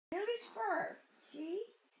See?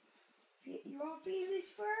 You want to feel his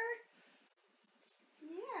fur?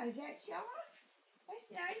 Yeah, is that soft? That's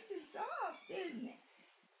nice and soft, isn't it?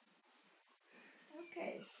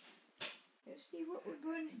 Okay, let's see what we're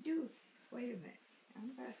going to do. Wait a minute,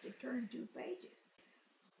 I'm about to turn 2 pages.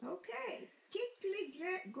 Okay, tickly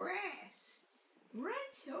grass, run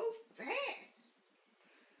so fast.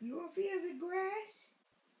 You want to feel the grass?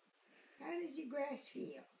 How does the grass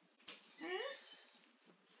feel? Huh?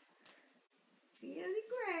 Feel the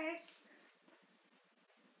grass.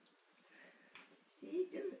 See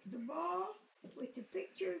the ball with the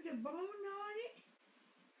picture of the bone on it?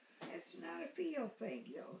 That's not a feel thing,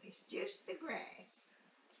 though. It's just the grass.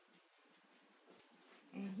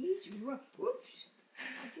 And he's whoops.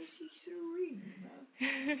 I guess he's through reading,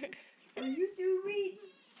 huh? Are you through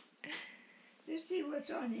reading? Let's see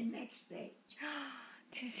what's on the next page.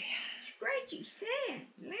 Scratchy sand.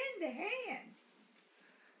 Lend a hand.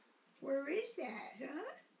 Where is that,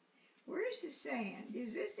 huh? Where's the sand?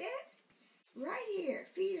 Is this it? Right here.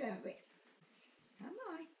 Feel of it. Come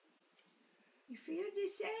on. You feel the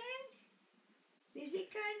sand? Is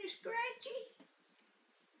it kind of scratchy?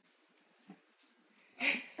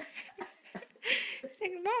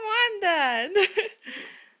 Mom, I'm done.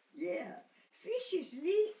 Yeah. Fishes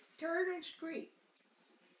leap, turtles creep.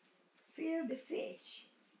 Feel the fish.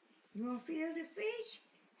 You want to feel the fish?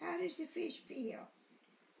 How does the fish feel?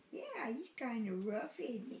 Yeah, he's kind of rough,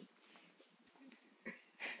 isn't he?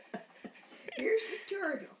 Here's the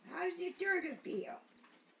turtle. How does the turtle feel?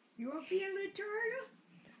 You want to feel the turtle?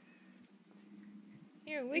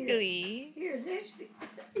 You're wiggly. Here, let's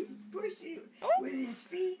push it with his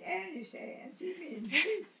feet and his hands.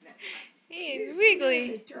 He's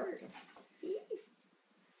wiggly. The turtle. See?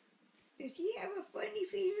 Does he have a funny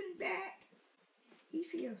feeling back? He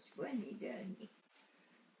feels funny, doesn't he?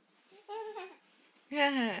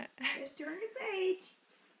 Let's turn the page.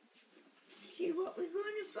 See what we're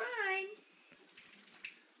going to find.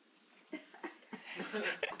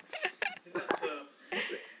 That's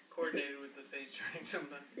coordinated with the page turning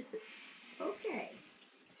sometimes. Okay.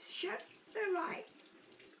 Shut the light.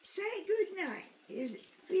 Say good night. Here's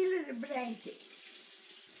feel of the blanket.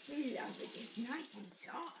 Feel of it. It's nice and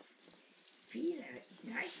soft. Feel of it. It's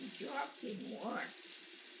nice and soft and warm.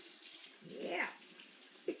 Yeah.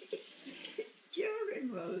 Children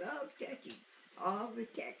will love touching all the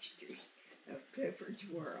textures of Clifford's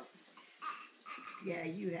world. Yeah,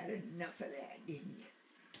 you had enough of that, didn't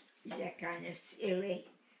you? Is that kind of silly?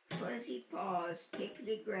 Fuzzy paws,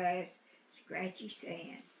 tickly grass, scratchy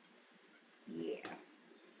sand. Yeah.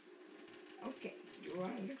 Okay, you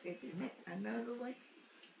want to look at another one?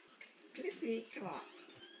 Clippity clop.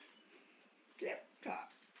 Clip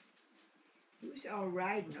clop. Who's all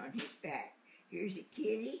riding on his back? Here's a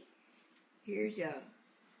kitty. Here's a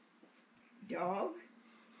dog.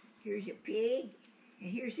 Here's a pig.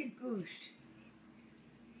 And here's a goose.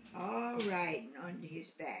 All riding onto his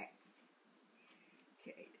back.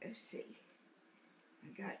 Okay, let's see.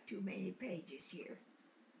 I got too many pages here.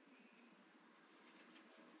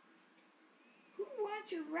 Who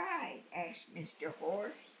wants a ride? Asked Mr.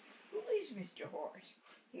 Horse. Who is Mr. Horse?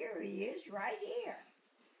 Here he is, right here.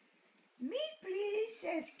 Me, please,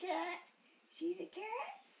 says Cat. See the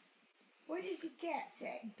cat? What does the cat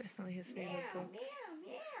say? Definitely his favorite Meow, book. meow,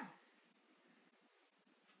 meow.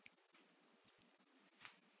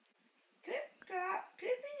 Clip, clop,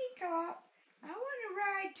 clippity clop. I want to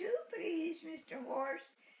ride too, please, Mr. Horse,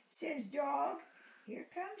 says Dog. Here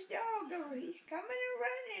comes Dog. Oh, he's coming and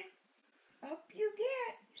running. Up you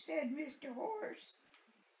get, said Mr. Horse.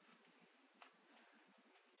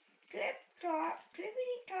 Clip, clop,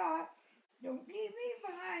 clippity clop. Don't leave me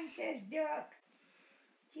behind, says Duck.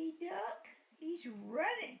 See Duck? He's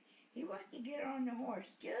running. He wants to get on the horse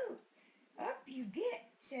too. Up you get,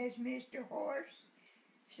 says Mr. Horse.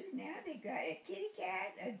 So now they got a kitty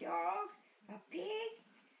cat, a dog, a pig,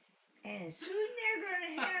 and soon they're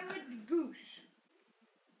going to have a goose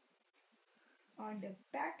on the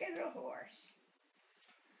back of the horse.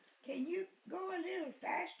 Can you go a little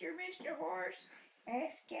faster, Mr. Horse?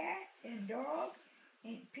 Asked Cat and Dog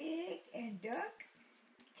and Pig and Duck.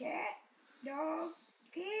 Cat, dog,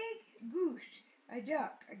 pig, goose. A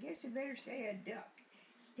duck. I guess I better say a duck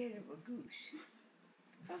instead of a goose.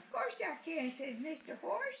 Of course I can, says Mr.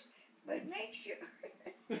 Horse, but make sure.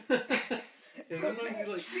 Yeah, sometimes he's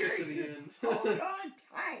like skipped to the end. Hold on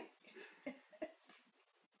tight.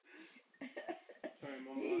 Sorry,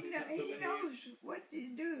 Mom, He knows what to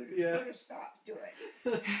do to Yeah. put a stop to it.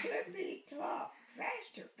 Clippity clop,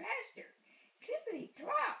 faster, faster. Clippity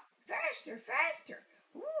clop, faster, faster.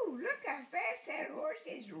 Woo, look how fast that horse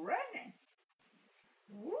is running.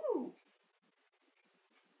 Woo.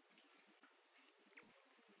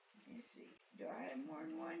 see. Do I have more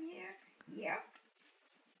than one here? Yep.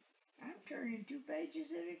 I'm turning 2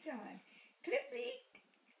 pages at a time. Clippity,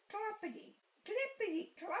 cloppity, clippity,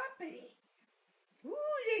 cloppity. Ooh,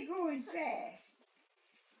 they're going fast.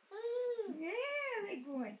 Yeah, they're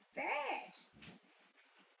going fast.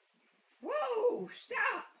 Whoa,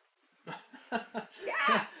 stop.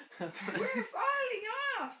 Stop. We're falling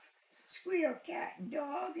off. Squeal cat and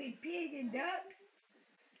dog and pig and duck.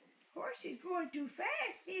 Horse is going too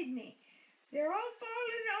fast, isn't he? They're all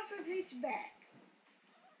falling off of his back.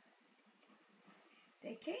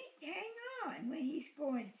 They can't hang on when he's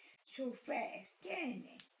going so fast, can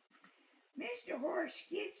they? Mr. Horse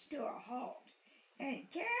skids to a halt,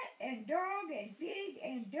 and cat and dog and pig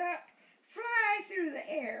and duck fly through the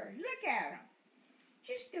air. Look at them,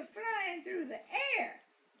 just a-flying through the air.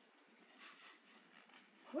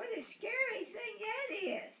 What a scary thing that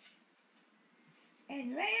is.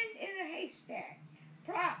 And land in a haystack.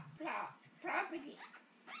 Plop, plop, ploppity,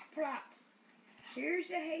 plop. Here's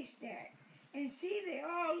a haystack. And see, they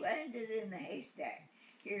all landed in the haystack.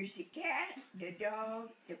 Here's the cat, the dog,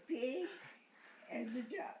 the pig, and the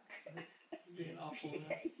duck. Being awful.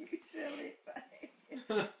 Yeah, you silly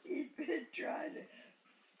thing. He'd been trying to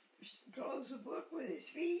close the book with his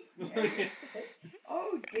feet.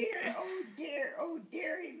 Oh dear, oh dear, oh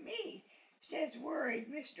dearie me, says worried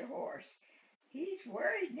Mr. Horse. He's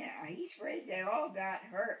worried now. He's afraid they all got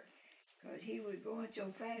hurt because he was going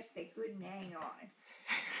so fast they couldn't hang on.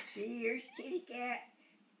 See, here's kitty cat,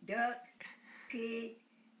 duck, pig,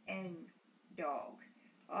 and dog,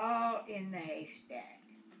 all in the haystack,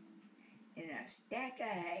 in a stack of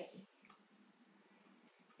hay.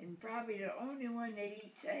 And probably the only one that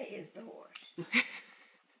eats hay is the horse.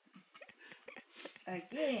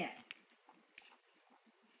 Again,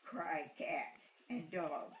 cried cat and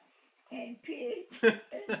dog and pig and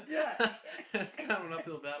duck. Kind of an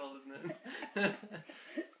uphill battle, isn't it?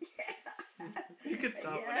 You could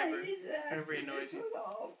stop whenever he annoys this you. was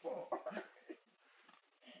all for.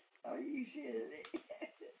 Oh, you silly.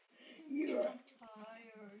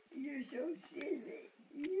 You're so silly.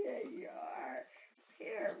 Yeah, you are.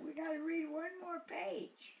 Here, we got to read one more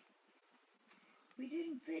page. We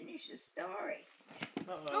didn't finish the story.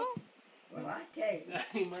 Uh-oh. Well, I tell you,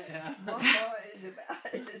 He might have. Mama is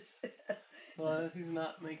about as Well, he's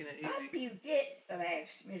not making it up easy. you get,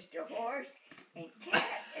 laughs Mr. Horse, and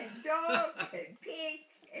cat and dog and pig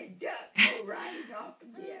and duck go riding off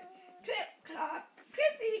again. Clip clop,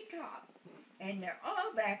 clippity clop, and they're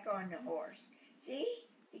all back on the horse. See,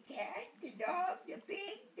 the cat, the dog, the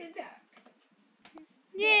pig, the duck.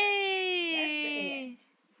 Yay!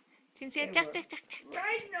 진짜 They were 짝짝짝짝.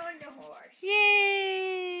 riding on the horse.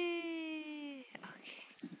 Yay!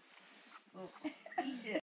 Okay. He's a